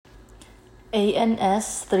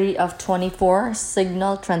ANS 3 of 24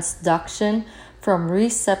 signal transduction from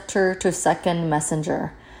receptor to second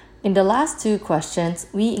messenger. In the last two questions,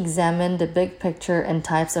 we examined the big picture and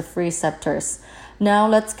types of receptors. Now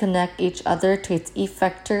let's connect each other to its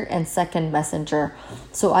effector and second messenger.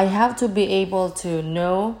 So I have to be able to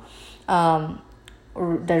know the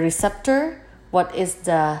receptor, what is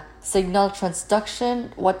the signal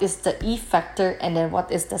transduction, what is the effector, and then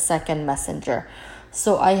what is the second messenger.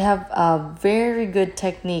 So I have a very good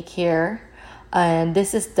technique here, and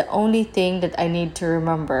this is the only thing that I need to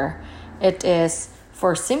remember. It is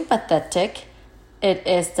for sympathetic, it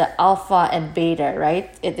is the alpha and beta,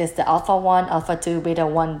 right? It is the alpha 1, alpha 2, beta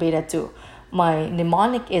 1, beta 2. My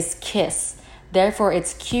mnemonic is KISS. Therefore,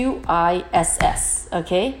 it's QISS,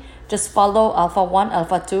 okay? Just follow alpha 1,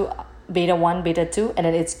 alpha 2, beta 1, beta 2, and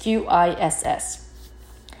then it's QISS.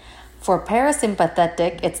 For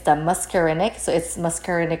parasympathetic, it's the muscarinic. So it's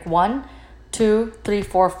muscarinic 1, 2, 3,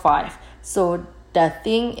 4, 5. So the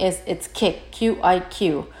thing is, it's kick,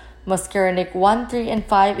 QIQ. Muscarinic 1, 3, and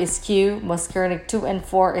 5 is Q. Muscarinic 2 and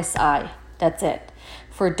 4 is I. That's it.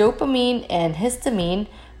 For dopamine and histamine,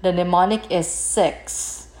 the mnemonic is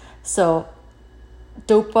 6. So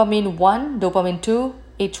dopamine 1, dopamine 2,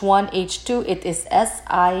 H1, H2, it is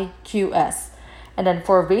SIQS. And then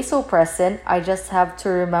for vasopressin, I just have to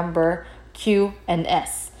remember Q and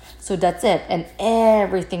S. So that's it. And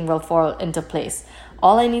everything will fall into place.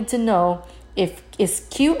 All I need to know is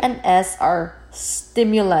Q and S are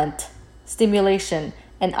stimulation,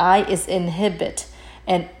 and I is inhibit.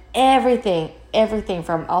 And everything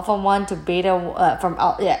from alpha 1 to beta,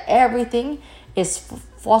 everything is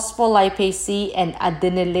phospholipase C and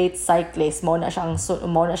adenylate cyclase. Mo na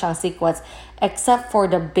siyang sequence, except for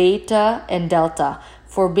the beta and delta.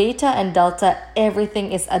 For beta and delta,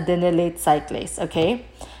 everything is adenylate cyclase, okay?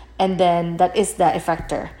 And then that is the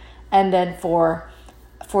effector. And then for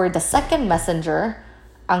the second messenger,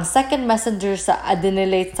 ang second messenger sa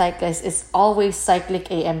adenylate cyclase is always cyclic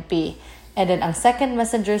AMP. And then ang second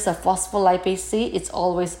messenger sa phospholipase C, it's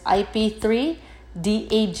always IP3,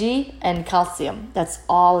 DAG, and calcium. That's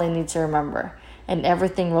all I need to remember. And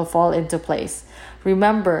everything will fall into place.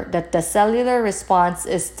 Remember that the cellular response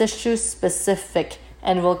is tissue specific,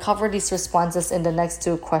 and we'll cover these responses in the next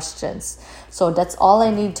two questions. So that's all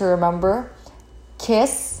I need to remember.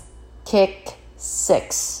 KISS, KICK,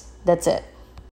 6. That's it.